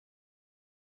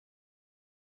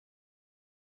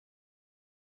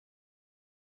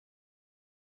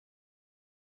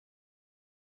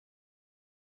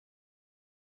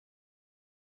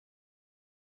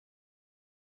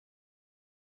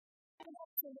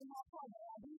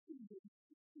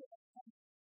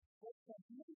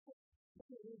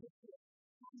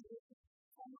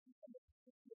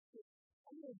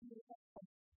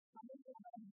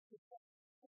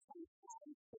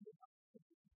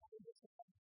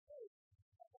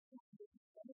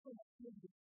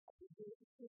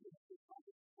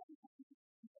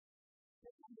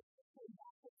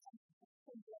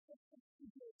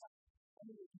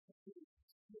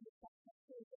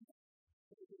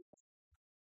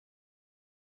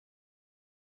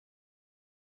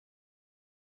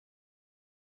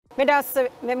Medas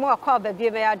Memoir Cobb, be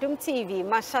Adom TV,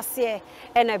 Mahyease,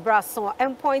 and a brasson,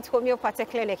 endpoint homeopathic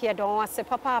clinic here. Don't want to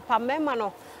papa,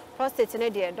 memano, prostate,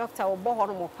 and dear doctor, or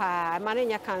bohomopa,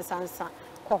 manania cancer,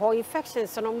 coho infections,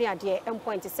 so near dear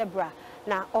endpoint is zebra,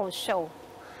 now on show.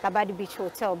 Labadi Beach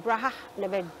Hotel, Braha,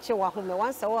 never show home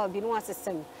once a while, be no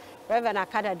system. Reverend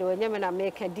Akada do, and Yamana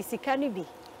make a DC canibi.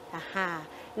 Aha,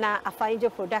 now I find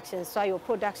your production, so your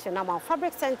production, I'm on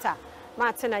Fabric Center.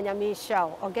 Martin and Yami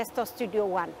Show, Augusta Studio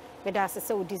 1, Medas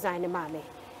so design mame.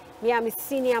 Me am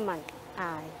senior man.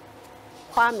 Aye.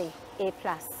 Kwame A+.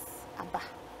 Abba.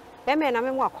 Beme na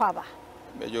me mo akwaba.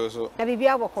 Mejo so. Na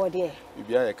bibia boko de.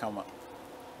 Bibia ye kama.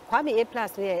 Kwame A+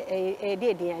 we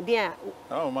de.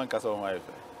 Ah, man kasa o ma ye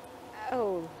fe.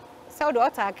 Oh. So do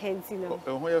ota kenti no. E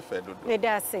ho ye fe dodo.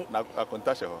 Medas. Na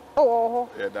akonta she ho. Oh.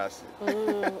 Yeah, that's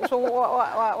So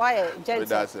why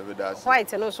gentle? Medas.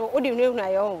 White no so odi nu na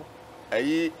yo.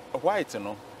 Ayi white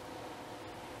no.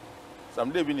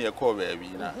 Some day be near call baby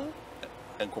na.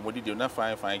 And commodity na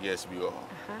fine girls be o.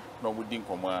 No we din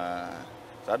komo.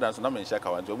 So dance na men shaka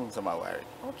wan to mum sama ware.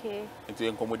 Okay. Into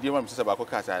en commodity mam say ba ko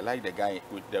cast I like the guy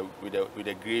with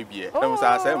the gray beard. Dem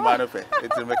say man of it.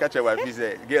 It's me catch your wife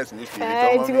say girls need to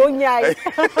it's onyai.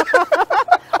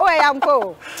 Oh I am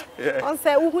ko. On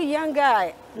say who young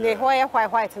guy ne hoye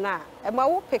white na. E ma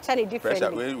wo picture ni different.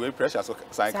 Pressure we pressure so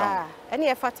sign come. Any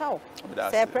e fatal.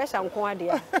 Say pressure nko ade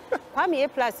a. Kwame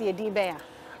A+ ye din be ya.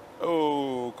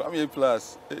 Oh, Kwame A+.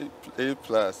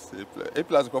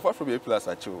 Go far from A+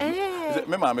 acho.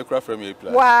 Me ma me cry from A+.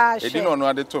 Wow. E di no no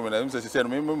ade to me na say say no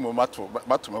me mato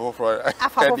me ho for e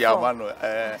di amano.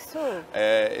 A+,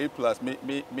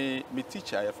 me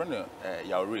teacher your friend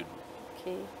ya read.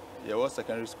 Okay. Yeah, was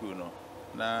secondary school no.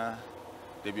 Na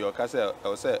they be okase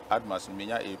I say Admas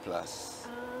menya A+.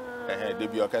 They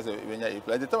be okase menya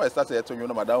A+. The time I started to you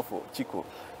know madam for Chico.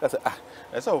 That's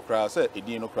that's how crowd say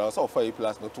e no crowd so for A+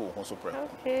 no to ho so pre.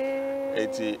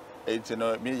 Okay. It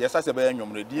no me yes I say be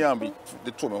nyom no di am be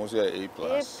the to me ho so A+.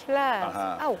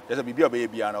 Oh. There's a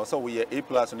baby and also we A+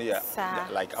 no yeah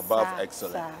like above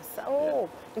excellent. Oh,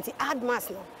 it's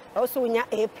Admas no. Also nya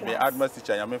A+. The Admas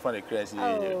teacher ya me fan the crazy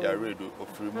ya read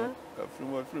ofrimu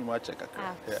check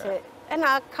akra. Yeah. And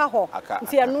I ka ho.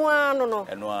 Nti eno ano no.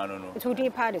 It would be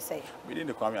part to say. We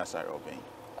didn't Kwame Asare Obeng.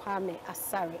 Kwame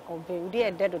Asare Obeng. We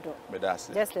dey dedodo.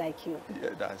 Just like you. Yeah,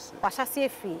 that's it. Mahyease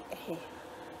fi.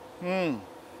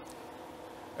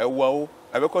 Wow.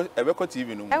 Ebeko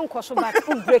TV no. Enko so back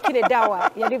breaking it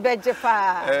down. You dey beje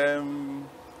pa.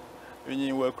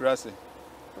 When work krase.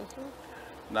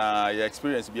 Na your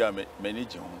experience be a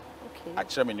manage ho. Okay.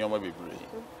 Akire me nyoma bebre.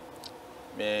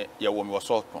 Me ye wo me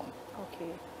salt pon.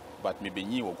 Okay. But me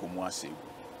benyi wo Gomwa Asebu.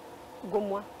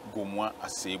 Gomwa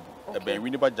Asebu. E ben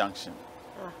Winneba Junction.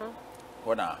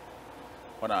 Wana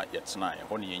yetna e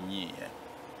hon yenyi.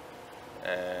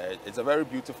 It's a very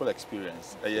beautiful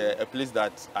experience. A place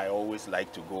that I always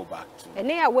like to go back to. And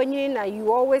there when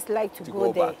you always like to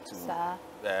go there. Back to.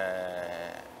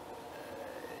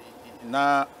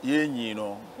 Na yenyi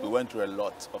no we went through a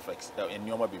lot of in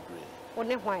Nyoma Bebre.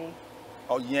 One why?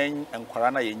 Oh yen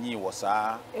enkwara na yenyi was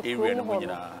area no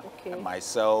nyina.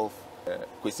 Myself,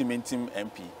 Kwesi Mentim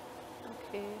MP.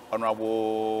 Okay.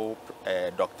 Honorable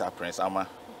Dr. Prince Ama.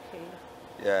 Okay.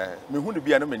 Yeah, me hu no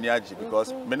bia no mani agi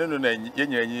because me no na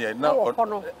yenyi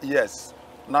na yes,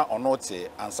 na onote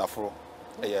ansafro.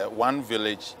 One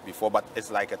village before but it's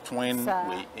like a twin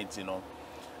way into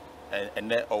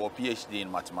and then our PhD in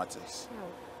mathematics.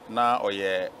 Now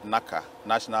NACA,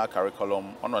 National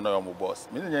Curriculum, on another boss.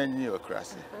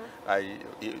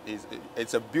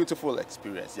 It's a beautiful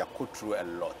experience. You go through a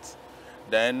lot.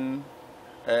 Then,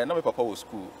 now my papa was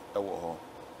school.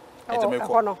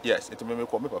 Yes, it made me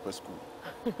call my papa school.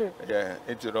 Yeah,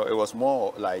 it was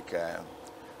more like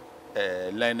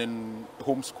learning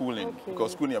homeschooling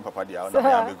because schooling and papa they are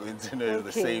going to know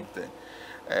the same thing.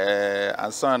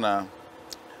 And son.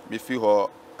 Me feel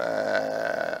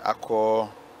ako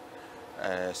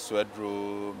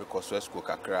Swedro, me ko Swesco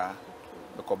kakra,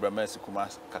 me ko Bremen Kuma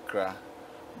kakra,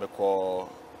 me ko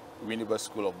Winneba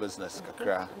School of Business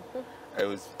kakra.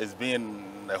 It's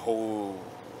been a whole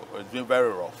it's been very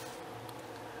rough.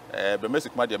 But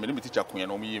music my dear, me teacher Queen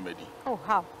no me medi. Oh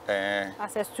how?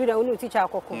 As a student you teacher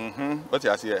akoko. But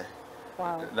yes here.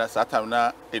 Wow. That's that time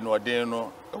now in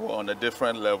Odeno on a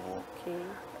different level. Okay.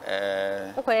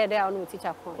 Okay, there no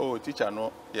teacher Queen. Oh, teacher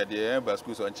no, yeah the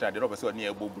school so China, the person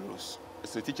near blues.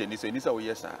 So teacher ni so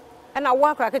yes sir. And I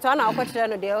work like it on our question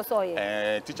no dey also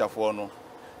here. Teacher for no.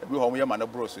 Ebi ho mo man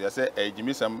bro so you say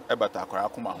Jimmy Sam ebata akora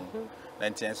akoma ho. Na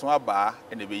ntenso aba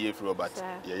na be ye free Robert.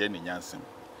 Ye ni nyansem.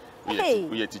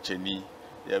 We teacher ni.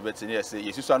 Yeah, but you say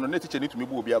yes, you no teacher ni to me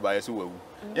bo obi aba so wawu.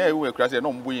 Yeah, we crash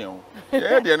no mbo yen o.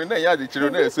 Yeah, dey no na ya de chiro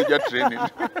na soldier training.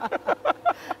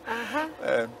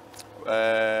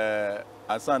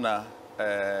 Asana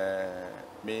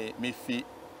me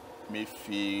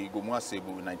fi gomu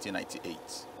asebu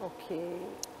 1998. Okay.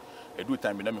 A good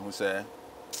time me who say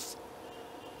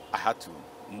I had to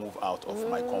move out of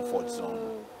my comfort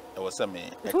zone. It was me.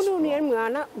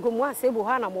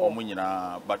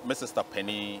 But my sister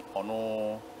Penny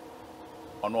ono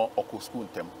oko school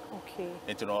them. Okay.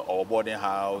 Into our boarding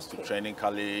house, to training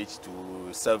college, to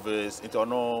service, into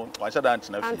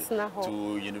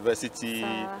to university.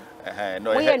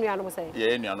 No,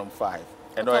 yeah, 5.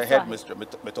 And our headmistress,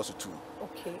 Metosu 2.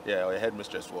 Okay. Yeah, our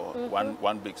headmistress was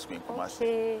one big screen Kumasi.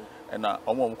 Okay. And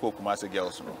Kumasi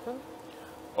girls no.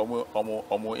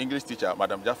 Omo English teacher,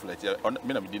 Madam Jafflet,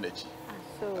 me na me dinechi.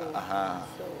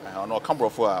 No Cambro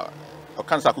for o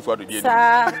kan saku for do die.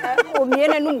 Sa o me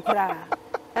na num kra.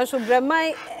 Enso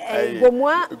bremai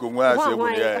gomwa se bu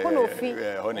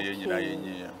yeah. Ho na ye nyina ye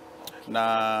nyi.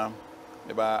 Na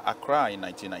me ba Accra in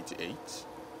 1998.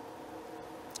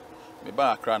 Me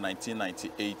ba Accra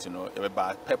 1998 you know, e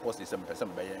ba purposely some person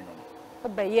be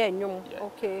ye nyom.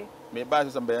 Okay. Me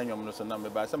ba some be ye nyom no so na me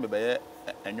ba some be ye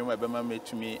enyom e be ma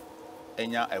metumi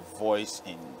enya a voice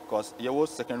in because you was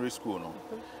secondary school no.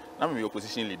 Na me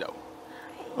opposition leader.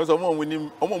 Because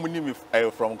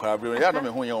omo from Caribbean, yeah, na me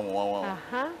ho ye omo.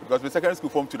 Because the secondary school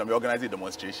form 2 na me organize a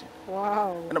demonstration.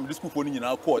 Wow. And I'm the school for ni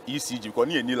na call ECG because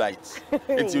ni any lights.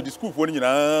 Until the school for ni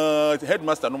na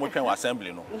headmaster no more kind of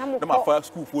assembly no. Na my first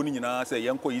school for ni na say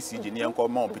yen call ECG ni yen call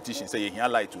more petition say you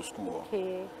light to school.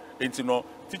 Okay. Enti no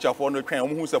teacher for no twan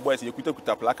omo hu say boys ye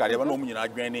kuta placard e ba no omo nyina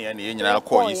adwan ne ye na ye nyina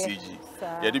call ECG.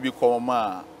 Ye dey be call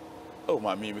ma oh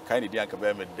my me kind of dianka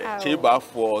be me there. Cheba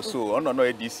for so no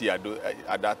DC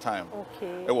at that time.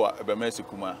 Okay. E wa be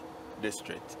Mesikuma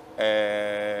district.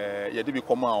 Ye dey be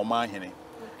come on man hene.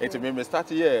 Enti me start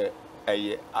here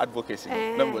advocacy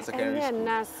number secondary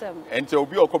school. Enti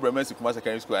obi okobra Mesikuma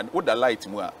secondary school and what the light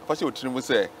mu a fa say otrim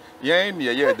say yen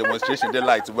ye demonstration the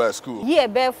light by school. Yeah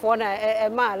be for na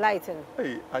ma light.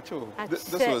 Hey acho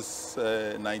this was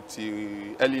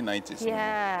early 90s.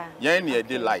 Yeah. Yen ye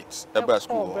the light by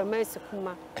school.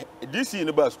 This year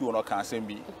in the school no can send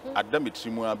be Adom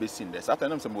trimu a be seen this after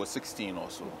them was 16 or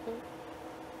so.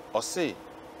 Or say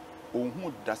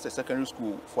who that's a secondary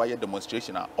school for a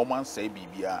demonstration oman say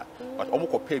bibia but omo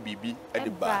ko pay bibi at the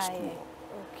bar school.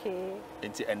 Okay.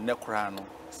 Enti enne kra no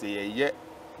say ye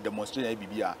demonstration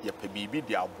bibia ye pay bibi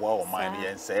dia aboa o man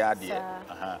ye say ade.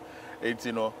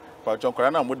 Enti no pa chonkora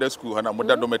na modern school na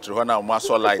modern dormitory na mo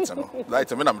so light no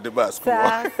light me na me the bar school.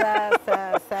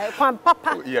 Sa kwan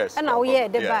papa. Yes. Na wo ye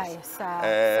the bar sa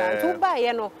to buy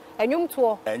ye no enyum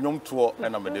to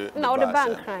na me the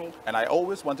bar. And I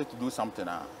always wanted to do something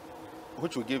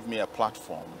which will give me a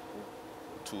platform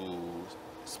to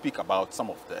speak about some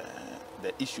of the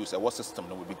issues at what system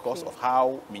because of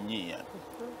how me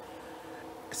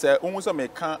say almost me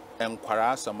can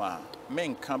enquire some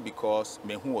men can because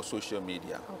me who was social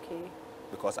media. Okay.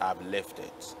 Because I've left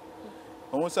it.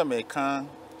 Almost me can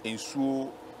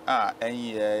ensure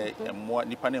any more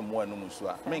nipa ne more no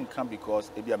muso men can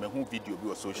because e be me who video be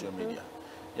on social media.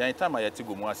 Ya time I yeti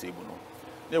go mo asebu no.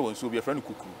 Na won so be a friend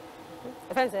kuku.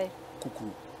 E friend say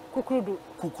Kukuru.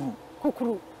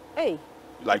 Kukuru. Hey.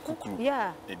 Like kukuru.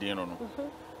 Yeah. They didn't know.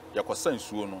 Yakosa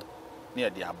nsuo no. Near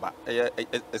the aba.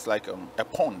 It's like a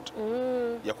pond.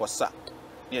 Yakosa.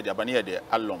 Near the aba near the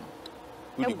alum.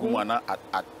 We the gumana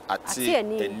at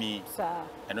any.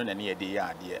 And then near the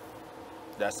yard.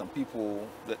 There are some people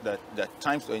that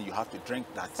times when you have to drink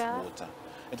that water.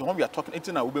 And when we are talking, it's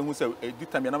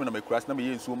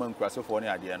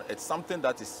something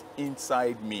that is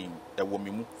inside me.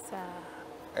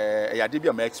 I did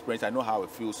my experience. I know how it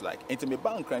feels like. I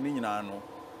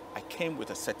came with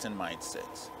a certain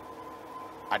mindset.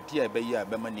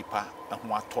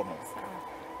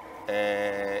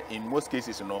 In most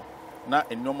cases, you know, na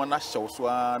enyoma show so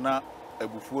na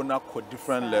ebufu na ko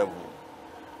different level.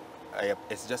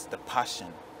 It's just the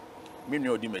passion. Me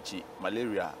no di mechi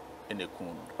malaria.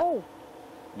 Oh.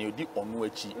 Ni odi onu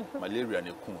achi malaria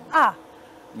ne kun. Ah.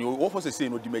 You also say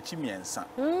no dimechi miensa.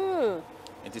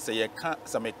 It is a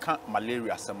can't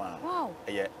malaria sama. Wow.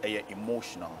 A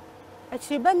emotional.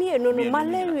 Actually, by me no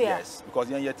malaria. Yes, because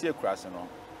you are tear crass no.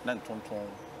 Nan tonton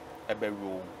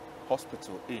ebero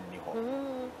hospital in Niho.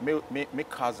 Me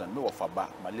cousin me of aba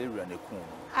malaria ne kun.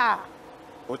 Ah.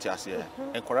 What you say?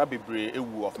 Enkora bebre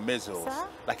ewu of measles.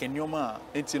 Like a nyoma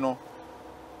enti no.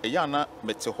 Eyana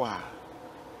mete ho a.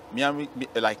 Me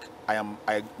like I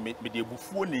me de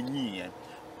bufuo na nyi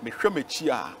me hwe mechi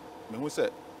a me hu say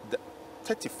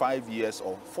 35 years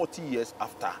or 40 years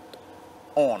after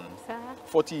on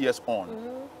 40 years on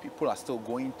people are still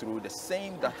going through the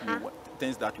same that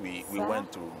things that we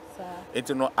went through. And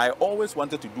you know, I always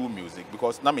wanted to do music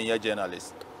because na me a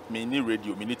journalist, me ni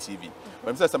radio, me ni TV.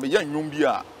 When say some young nyum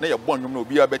bia na ye bon nyum na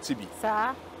obi abeti bi.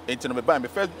 Sir. And you know, me buy me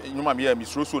first nyum me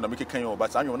Miss Rosso na me kekan yo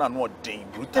but anyum na no den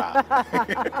brutal.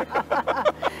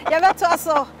 Ya beto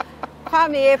so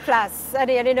Kwame Plus,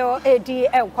 you know,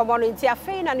 ADM community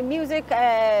affair and music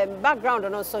background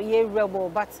and also ye rebel,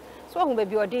 but so who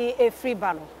maybe a free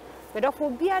banner. But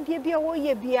of be a dear be a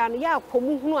ye be an ya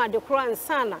pomuhu and the Quran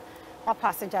sana or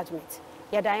pass the judgment.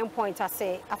 Your dying point, I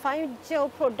say, I find jail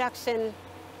production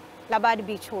Labadi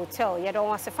Beach Hotel, you don't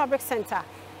want a fabric center,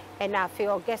 and I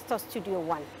feel guest studio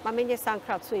 1. My many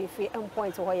soundcraft so if you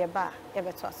point to where you bar,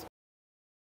 ever to us.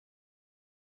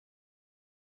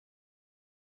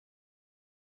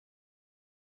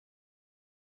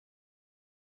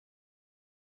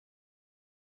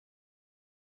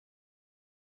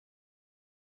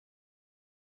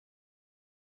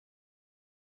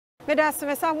 Medas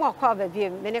me some more kwa baby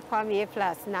me ne Kwame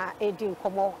Plus na edi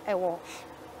nkomo ewo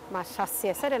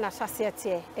Mahyease said na Mahyease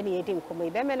tie ene edi nkomo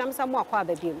ibe me nam some more kwa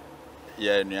baby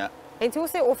yeah nua enti wo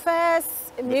say o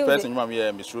first music first nyuma me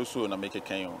ya Miss Rosso na make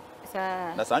kan yo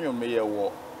na sanyo me ye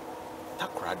wo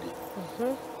takrade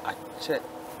a check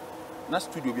na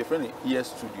studio be friend here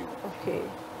studio okay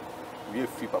we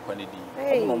free papa ne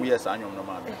di no mo ye sanyo no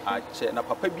ma me a check na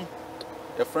papa bi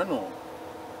e friend no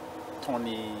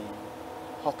Tony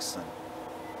Hodgson,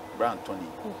 Brand Tony,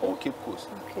 or Cape Coast.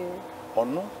 Okay. Or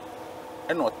no,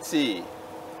 and not say,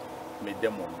 me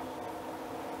demo.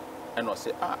 And not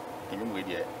say, you may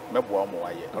dear, me boa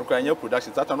more. I'm crying your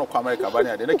production, that I know Kwame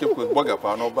Cabana, then I keep with Bogger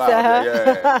no bar,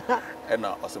 and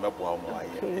not also me boa more.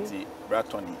 It's Brand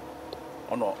Tony.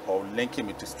 Or linking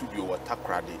me to studio or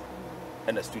Takrade,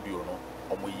 and the studio no,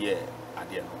 or my year at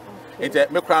the end. It's a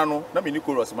Mecrano, not me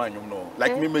Nicolas man, you know,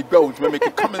 like me make go to make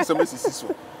a comment some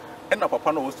so. And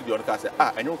papa no studio on say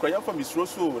and you cry for Miss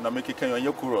Rosso na make can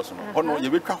your chorus no no you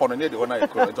be twa on the one I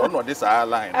chorus no this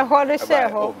line I want to share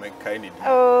oh men kind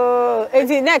oh is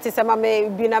it net is ma me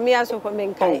bi na me aso for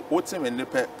men kind oh what's in the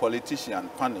politician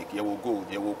panic you will go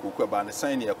you will cook about the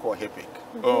sign your call epic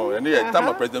oh and the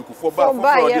time president Kufuor for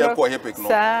the call epic no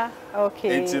sir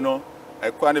okay it's you know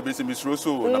I can't be Miss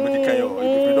Rosso na make can your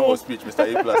freedom of speech Mr.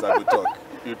 Aplus I will talk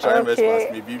you try mess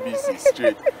pass me BBC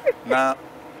straight now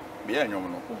yeah,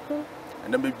 no.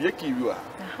 And then be a key you are.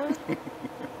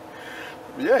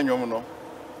 Yeah, no.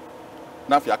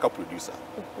 Now, if you are a producer,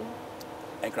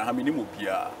 and can have minimum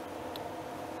beer.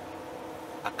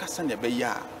 A cassan be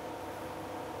ya.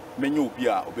 Menu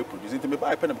beer or be producing to me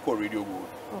by a pen and call radio good.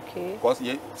 Okay. Because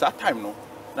that time no,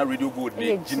 now radio good,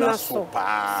 Gina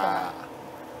Sopa.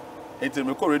 It's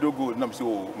a call radio good, no,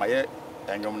 so my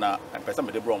and yomna and person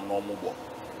with the brown normal book.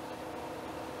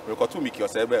 We got to make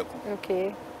yourself.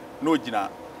 Okay. No Gina,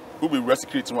 who be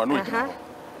rescued to one no Gina.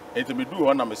 And to be do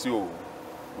one number so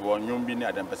one young be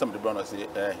near them, but some of the brown say,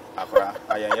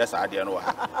 I yes, I didn't know.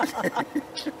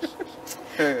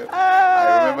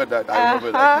 I remember that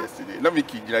yesterday. Let me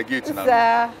keep Gina Gates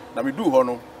now. Let me do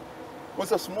honor.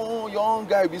 Was a small young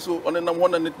guy be so on and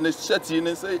one and the shirt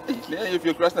and say, if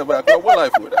you're crashing about what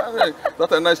life would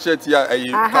that a nice shirt here,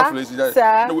 a calculation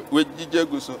with DJ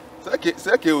Gusso. Say,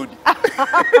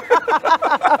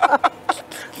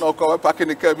 no, come back in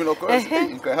the cabin, of course.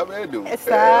 You can have a do.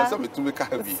 Something to make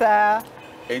happy.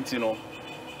 And you know,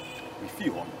 we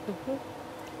feel on.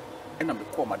 And I'm a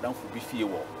call Madame for Biffy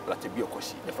or Latibio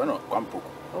Koshi, a friend of Quampo.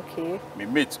 Okay. Me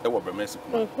mate, I will be messy.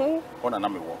 On an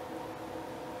army walk.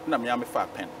 Na me am fa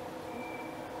pen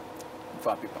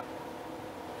fa paper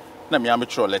na me am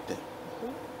throw letter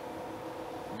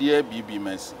dear BB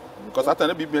Mercy because after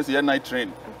the BB Mercy night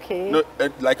train okay no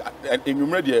like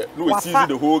enumerate there no we see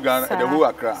the whole Ghana the whole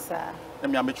Accra na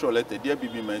me am throw letter dear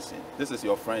BB Mercy this is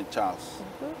your friend Charles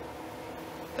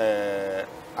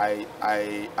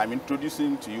I'm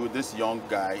introducing to you this young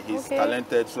guy he's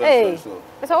talented so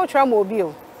it's all trouble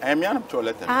bio I me am throw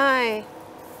letter hi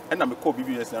and I'm a call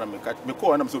BB Mercy and I'm a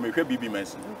call and I'm so make BB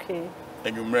Mercy okay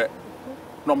and you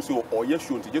no me say oh yes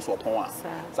show nti just upon one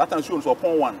satan show so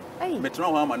upon one me tena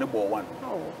ho ama ne ball one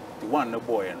the one ne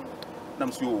boy no na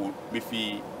me say oh me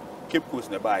fi Cape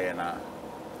Coast ne ba ye na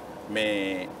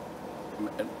me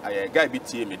I guy bi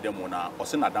tie me demo na o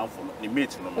se na danfo no ni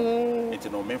mate no no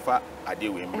nti no me fa ade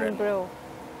we mbre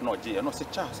no je no say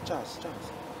Charles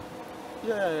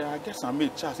yeah I guess I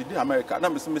made Charles in America na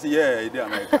me say yeah in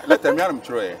America let me am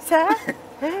try sir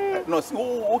no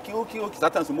oh okay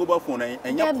that some mobile phone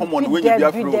and ya common when you be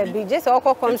afro just all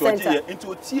consent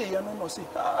into tie ya no say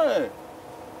hey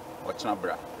watch na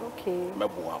bra okay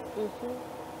meboa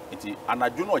iti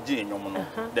anadwo no je enyom no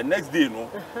the next day no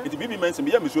iti bibi mense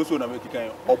me ya mesuo na make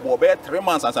kan obo be 3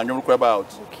 months as anwom ko about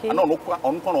ana no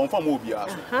on fa mo obi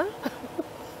aso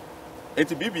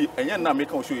iti bibi enye na make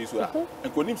kan show you so a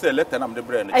enkonim say letter na me de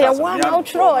brand chance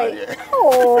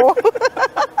oh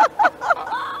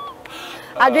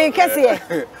Adom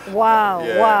kese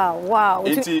wow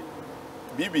iti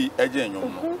bibi eje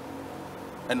enyom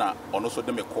no na ono so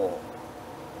de me call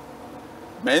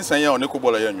mense ya one ko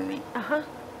bola ya nwumi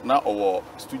na our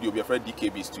studio be friend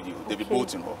DKB studio David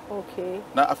Bolton ho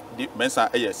na mensa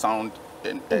sound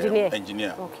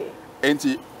engineer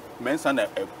enti mensa na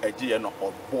eje no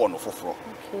obo no foforo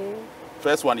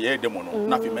first one ye demo no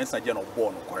na fi mensa je no obo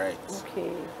no correct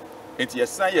enti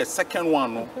ye second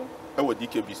one no our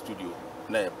DKB studio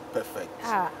na perfect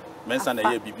mensa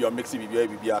na ye bibia mix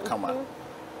bibia kama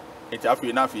enti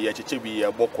afi na fi ye cheche bi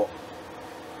ye boko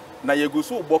na ye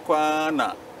gusu boko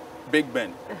na Big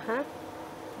Ben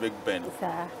Big Ben.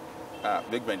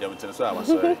 Big Ben, so I'm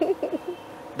sorry.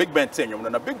 Big Ben thing,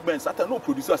 na Big Ben sata no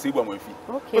producer say bo manfi.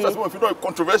 Because as manfi no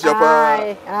controversial pa.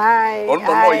 On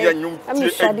no ya nyum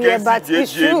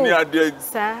against ni ade.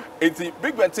 Enti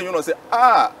Big Ben thing say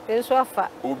so afa.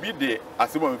 Obi de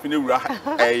as manfi ne wura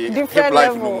hip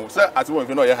life no. Say as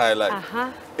manfi no ya high life.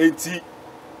 Enti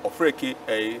ofreke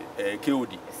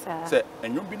KOD. Say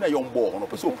enyum bi na yom bo no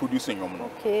person producer nyum no.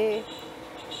 Okay.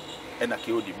 And a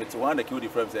KOD, but one the KOD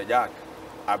friends say Jack,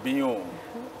 I been on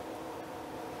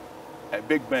a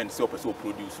Big Ben so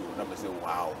producer. Number say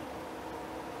wow,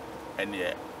 and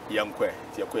yeah, young quay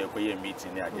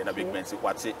meeting there. Then a Big Ben say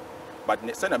what's it? But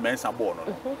send a man's born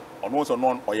on also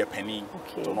non or your penny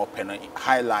to not penny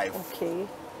high life. Okay,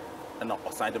 and I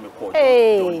signed them a call.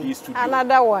 Hey,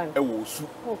 another one.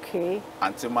 Okay,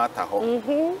 Antimata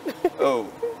home. Oh.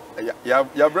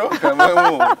 Yeah, bro.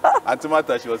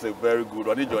 Antimata, she was a very good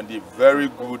one. They very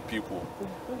good people.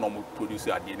 Normal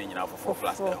producer at the end of 4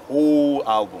 plus the whole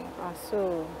album.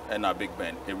 So and a Big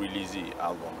Ben, a release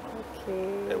album.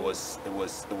 Okay. It was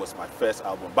my first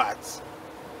album, but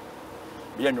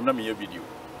me and you me video.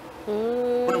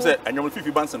 When you say and you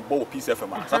 50 bands and ball piece of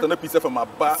my Saturday piece of my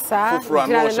back for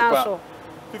no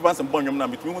people want some bonyum na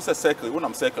between who say circle when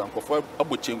I'm circle and for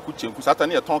abochenku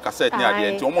Saturday a ton cassette near the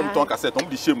end to ton cassette on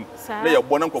the shame na your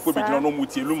bonam kofo be gina no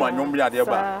mutie luma nyom ya de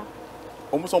ba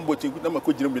omo so mbochenku na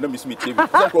mako gina bi na miss me TV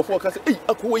some kofo ka say eh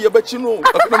akowo ye ba chi no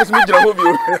na miss me gina ho bi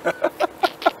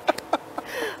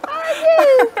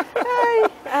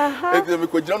eh me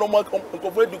ko gina no ma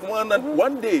kofo du kuma na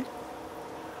one day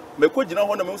me ko gina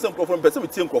ho na me some kofo person me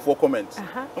tie kofo comment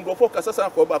kofo kasa sa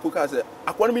ko ba ko ka say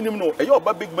akwa minim no e yo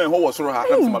ba Big Ben ho wo soro ha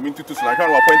na me ma tutu so na kan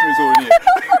appointment so ni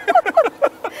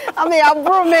I mean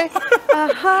abro me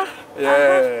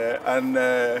yeah and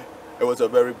it was a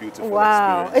very beautiful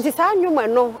experience. It is how you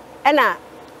no na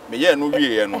me yeah no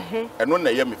wie no eno na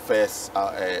yeah me first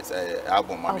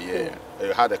album ma me yeah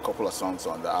had a couple of songs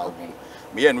on the album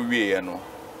me yeah no wie no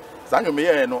sanyo me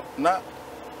yeah no na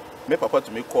me papa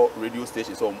to me call radio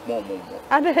station so more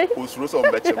osuro so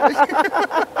mbeche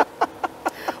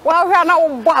wa hwa na wo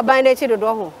bo aban na chi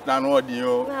dodo ho na no odi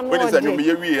o we dey say me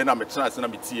ye wie na me tena ase na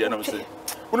me tie na me say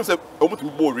wonu say omo to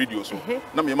me bo radio so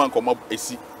na me man come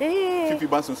esi 50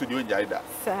 bands so dey onjai da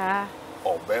sa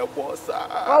obe bossa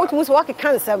wa wo to me so wa ke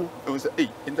kansam we say eh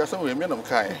intasam we me na me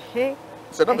kai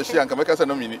say na me hia nka me ka say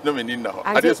na me ni na ho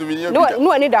ade so me ni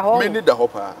no ani da ho me ni da ho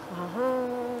pa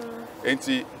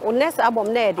enti o next album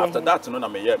na dey after that no na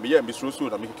me so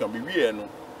na me kika me wie no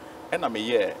e na me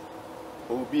ye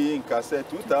obi in cassette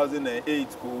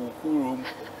 2008 ko kurum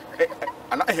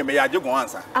ana he me yaje gon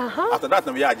answer after that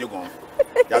na me yaje gon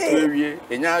ya to ewie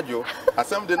enya ajo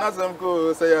asem de nasem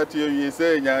ko say ya to ewie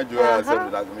say enya ajo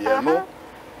asem that me no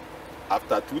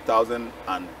after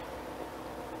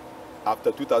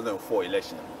 2004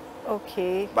 election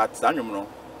okay but anwum no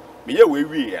me ye we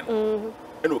wie no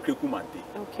e no kreku mante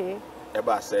okay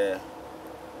eba say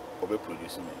obe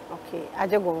produce me okay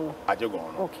ajegon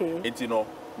no okay enti no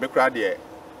me kra de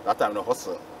that time no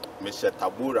hustle me she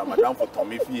tabura madam for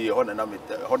Tommy fie ho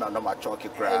na ma choke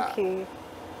kra okay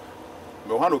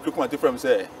me one of quick from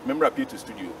say member appeal to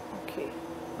studio. Okay.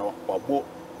 Now babo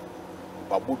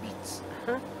beats.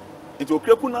 It will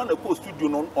create na na ko studio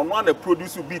no ono na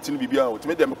produce beat ni bibia o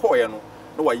timi dem call ye no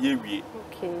no wa ye wie.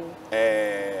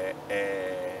 Okay.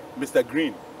 Mr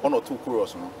Green one or two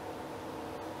chorus no.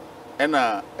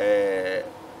 Ena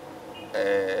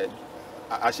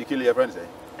Ashikili your friend say.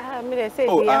 Me say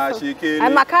oh, Ashikili.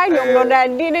 I'm a kind of no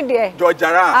that did there.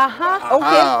 Georgiara.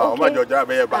 Okay. Okay. Georgiara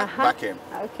be back him.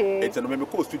 Okay. It's no me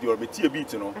ko studio me tie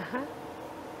beat no.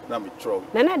 Na me throw.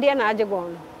 Na na dia na age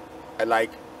gon. I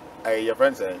like your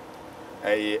friend say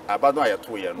abado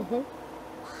ayeto ye no.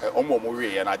 Omo we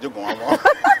ye na age gon amo.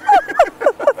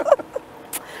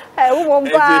 Wo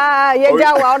mba ye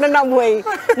ja wa no na moyi.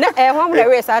 Na hom na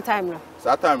we that time no.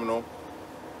 That time no.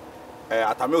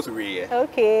 Atame so we ye.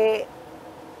 Okay.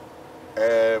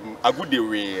 Agude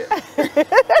we.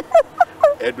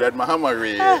 Edward Mahama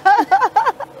we.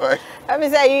 I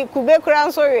mean say kube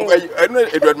kura so we.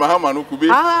 Edward Mahama no kube.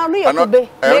 No ye kube.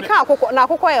 Me ka akoko na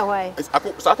akoko ye hwan.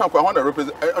 Satan kwa hwan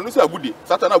represent anu say agude.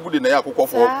 Satan agude na ye akoko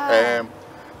for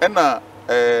na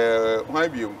hwan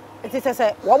biom. It is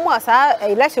say one more sa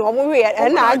election one we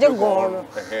na age gon.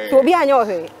 To obi anya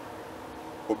ohwe.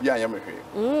 Obi anya me hwe.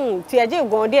 Ti age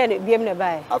gon dey na biem na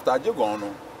bai. After age gon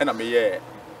no na me ye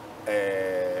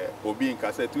Obi in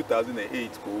Kase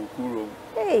 2008 ko Kuro.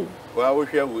 Hey. Well, we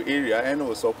share with area and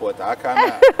we support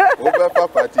Akana. Over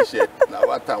party shirt, now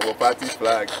what time we party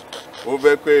flag.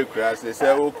 Over quick crash, they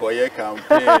say, oh, koye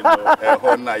campaign,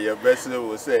 honor your vessel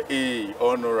will say, eh,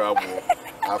 honorable.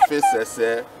 A face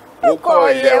say, oh,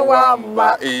 koye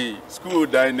wamba, eh, school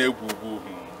dine boo boo,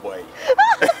 boy.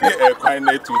 A kind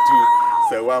of tutu.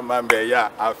 So one man be ya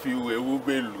a few we will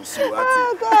be loose.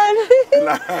 Oh God!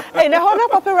 Hey, the whole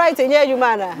copyright in here, you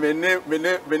man. Mene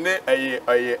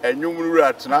a new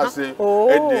rat now say.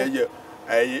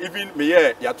 Even me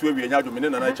here, ya two we nyaju mene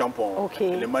na champon.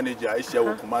 Okay. The manager is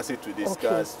here Kumasi to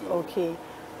discuss. Okay.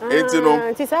 It's no.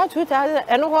 It is 2000.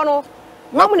 And no no.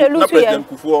 Mama na lose here.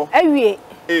 Ewie.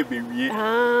 Ebewie.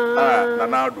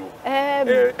 Nanado.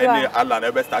 Any Alan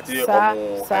ever started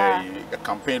a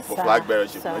campaign for flag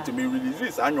bearership. To me release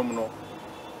this annual no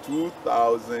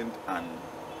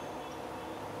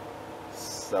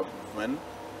 2007,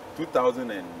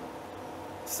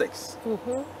 2006.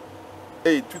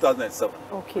 2007.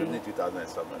 Okay.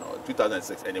 2007 or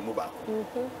 2006, and they move back.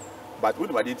 But we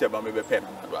didn't tell about maybe pen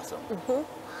and was some.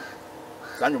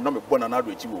 I'm not born another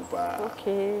with you.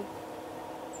 Okay.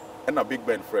 And a big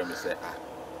band friend say,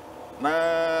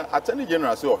 na Attorney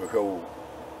General say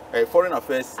a foreign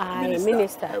affairs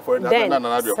minister. A foreign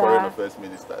affairs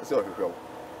minister. Say no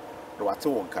what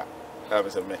to ka. I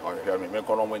say me me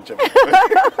kono mo nche.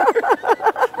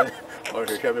 O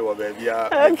de me wo ba bia.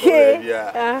 Okay.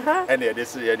 And they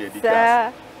say they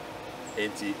dictate.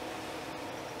 Enti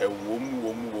e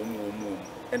wom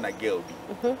and a girl be.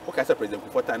 Okay, say President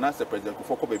Kufuor time na say President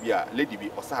Kufuor ko baby a lady be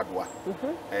Osadwa.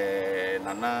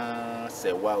 Nana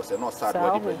say wow say no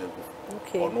Osadwa the President Kufuor.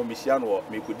 Okay. Or no Michiano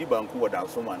me could di banku or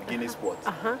dance man Guinness Sports.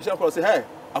 Michiano say hey,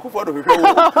 Akufuor do hwehwe.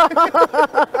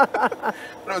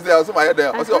 No say also my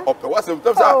there. I say ope wasem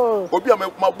tell say obi a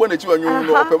ma bonechi anyu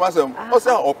no ope wasem. I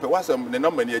say ope wasem ne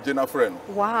number ne agena friend.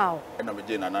 Wow. And na me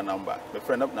je nana number. My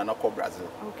friend up nana call Brazil.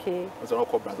 Okay. So no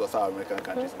call Brazil South American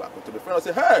countries back. To the friend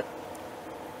say hey,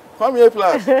 Kwame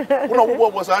Asare. Una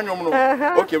wo bo sa anyom no.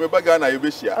 Okay, me baga na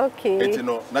yebehia. Okay. Enti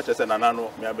no na chese nana no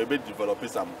me be develop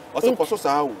some. Also koso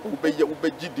sa wo be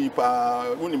gidi pa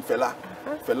unim fela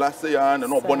say ya na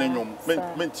no bone nyom.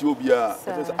 Menti obi a.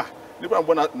 Say nipa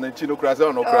mbona na chi no kra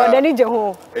say no kra. Oh, dani je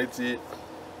ho. Enti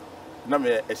na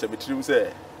me ehebetirim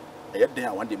say e den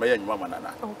a one day me nyoma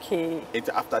manana. Okay. Enti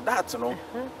after that no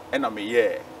na me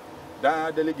ye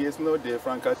da delegates no de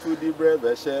franca to the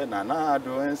brave share nana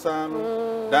do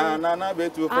ensano da nana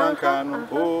betu franca no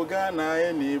o gana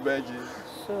eni beji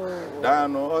da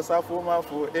no osafo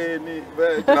mafo eni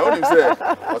beji na what him say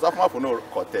osafo mafo no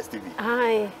contest TV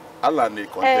ai alla ne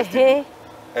contest TV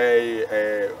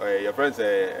your friends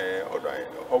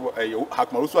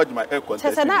hakmarusu ajima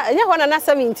contest TV na nya hona na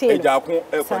 17 eja ko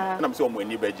na me say omo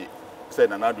eni beji say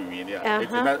nana do wi ni a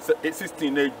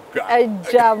 16 na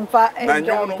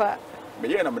ejampa me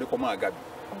ye na me come Agabi.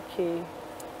 Okay.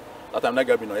 That time na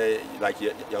Gabi no like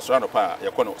you surround pa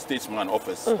you call statesman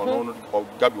office on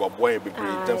Gabi wa boy be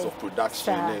in terms of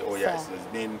production. Oh yes,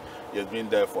 it's been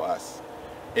there for us.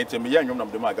 Enti me ye nyom na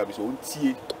me Agabi so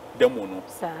untie demo no.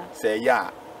 Say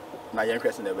ya na ye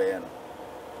hwese na be ye no.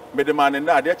 Me de man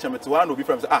na de chemete wa no be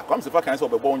from say come say fa kan say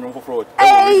obebo nyom foforo.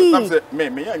 Some say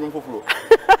me ye nyom foforo.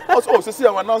 Also so see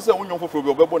I announce say nyom foforo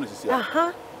be obebo no sisi.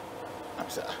 I'm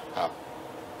say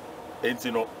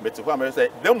enti no meti kwa me say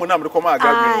dem mu na me come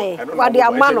agagbe no what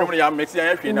the man no ya mix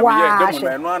ya hwe na me ye dem mu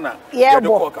na no ana ye de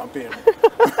call campaign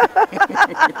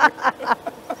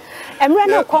emre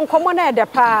na konkomo na de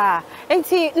pa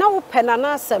enti na wo pe na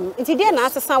nasem enti de na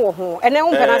asesa wo ho ene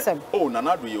wo pe na asem oh na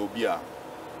na do ye obi a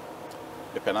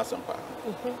de pe na asem pa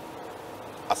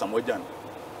asamojan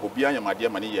obi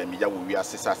anyamade ma ne ye me ya wo wi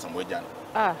asesa asamojan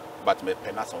but me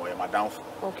pe na asem wo ye madam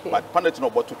but panel no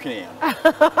boto twen ya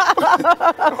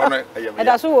ono e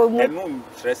da so wo mu enu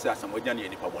stress asamojan ye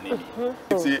nipa bone ni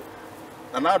enti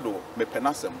na na do me pe na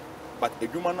asem but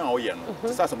edwuma na oye no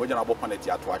sesa asamojan abo panel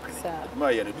ti ato atwene ma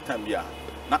ye no bitam bia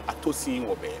na atosin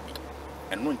wo baabi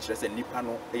enu nkyere se nipa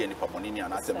no ye nipa bone ni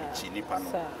ana asem chi nipa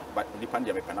no but nipa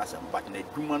ndi me pe na asem but na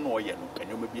edwuma na oye no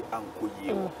enwoma bi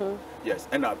ankoyie yes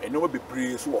and enwoma be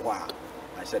pray so wo ho a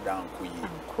I said down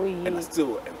koyi and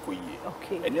still enkoyie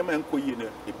okay enwoma enkoyie no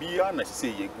ebi ya na se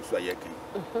ye gusu aye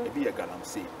kan ebi ye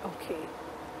galamsey okay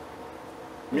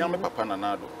me am papa na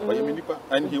nado oye me nipa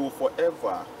and he will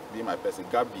forever be my person.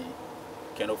 Gabi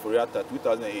Ken Ofuriata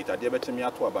 2008 ade be chemi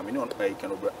ato aba me on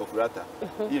Ken Ofuriata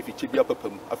ye fi chibia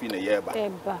papam afi na ye ba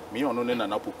me on no na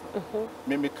na popu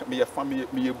me ye family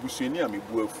me ye busuani a me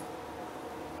bu afu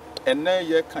enne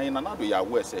ye kan na nado ya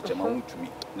wo ese chema wontumi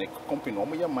ne company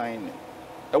omo ye mine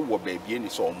e wo ba bie ni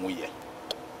so omo ye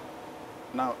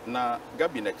na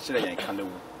Gabi na kire yen kan wu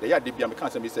de ya de bia me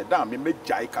kan se me say da me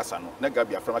mejai kasa no na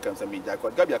Gabi aframa kan se me jai ko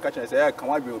Gabi aka kire say ya kan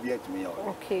wa bi obi antumi ya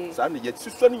okay sa na ye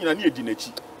susu ni nyina na edi na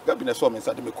chi Gabi na so me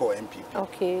say de me call MPP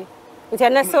okay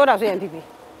nti na so da so MPP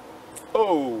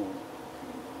oh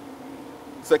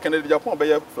second Japan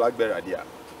be flag bearer dia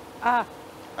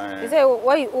you say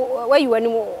why you any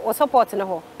or support na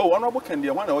ho oh honorable Ken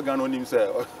dia one na waga no nim say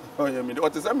oh you mean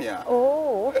what is am here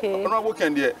oh okay honorable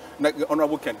Ken dia na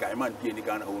honorable Ken guy man dia ni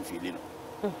Ghana home feeling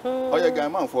oh yeah guy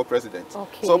man for president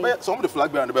okay. So some of the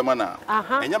flag bearer be man na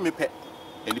enya me pe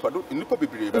nipa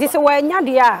bebre be this wa nya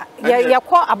dia ya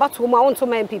kwa abato mu awonto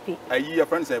ma MPP ayi your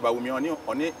friend say ba wo mi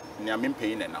oni ne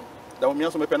amempe na nam da wo mi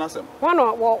so me pe na sem one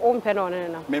wo mpe na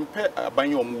one na mempe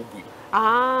aban yo mu bui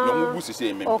no mu bu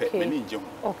sisi mempe me ni nje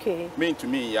ho okay me to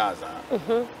me yaza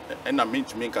na me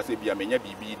to me nka se bia menya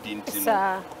bibi di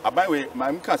ntino aban we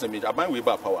ma nka se me aban we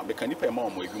ba power me kan nipa e ma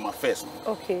omo adwuma first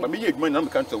okay but me ye adwuma na me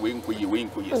kan to we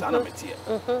nkoyi sa na metie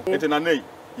enti na nei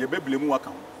ye beble mu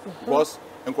aka because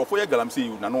enkrofo ye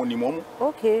galamsey na no onimom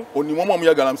okay onimom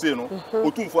ye galamsey no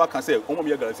otumfo aka se omom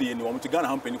ye galamsey ye ni omti Ghana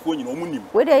hampanifo nyina omunim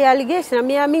we dey allegation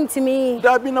me amintimi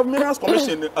there been a minerals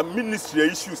commission a ministry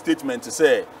issue statement to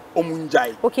say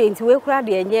omunjai okay nti we kura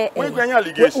de enye we kwanya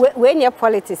allegation we nye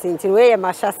politics nti we ye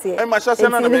Mahyease Mahyease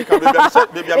na me ka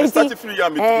baby am start free ya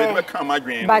me ka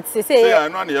madwen but say I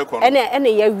no na ye kono ene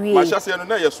ye wie Mahyease no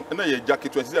na ye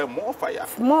jacket we say more fire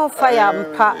mpa more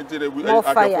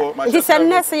fire nti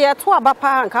senese ye to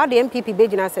abapa nka de MPP be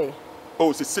gina say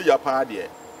oh say ya pa de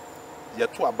ye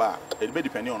to aba e be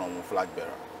depending on flag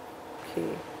bearer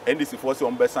okay NDC force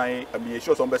on besan am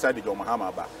sure on besan de John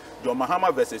Mahama ba John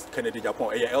Mahama versus Kennedy Japan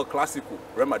El Clasico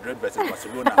Real Madrid versus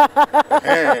Barcelona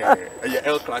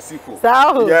El Clasico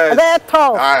yes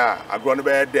beto agro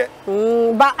be there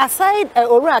but aside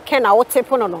owura Ken a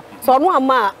wotepo no so no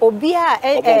ama obi a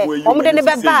omde ne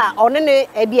beba one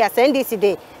ne bia NDC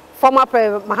de former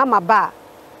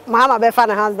Mahama be fa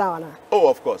na hands down na oh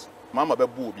of course Mahama be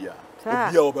bu obi a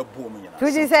obi me nyina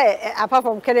you say apart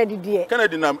from Kennedy there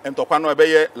Kennedy na entokwa no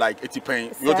be like 80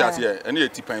 pen you just here any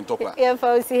 80 pen tokwa e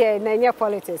fa see here na nya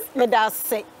politics me da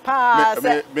say pass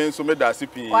me so me da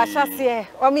sipi Mahyease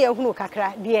o me ehunu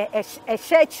kakra de e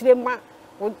hye kire ma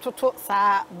toto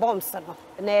sa bombs no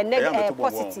na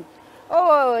positive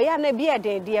oh ya na bi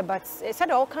de but said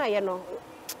all kan ye no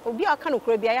obi aka no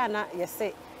kura bia ya na ye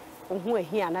say ohu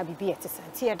ahia na bibi etesa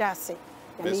ti ye da say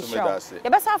ya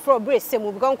besa afro brace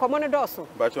semu because nkomo no doso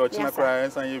but o china kra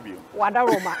ensan ye bio wada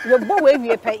roma ye bo we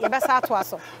wie pe ye besa ato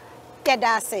aso ye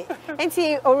da say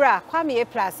enti owura Kwame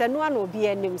plus enu ana obi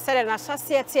anim sele na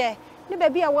Mahyease tie ne ba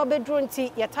bia wo bedro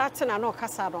nti ye tate na no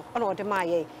kasa no ona ode ma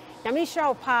ye nyame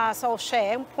hira pa so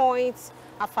share points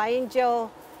afa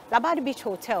angel Labadi Beach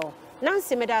Hotel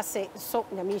Nancy Medase so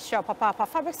nyame hira papa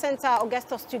Fabric Center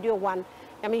Augusta Studio 1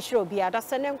 nyame hira obi ada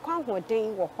se ne nkwa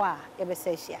hoden wo ho a ye besa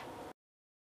hia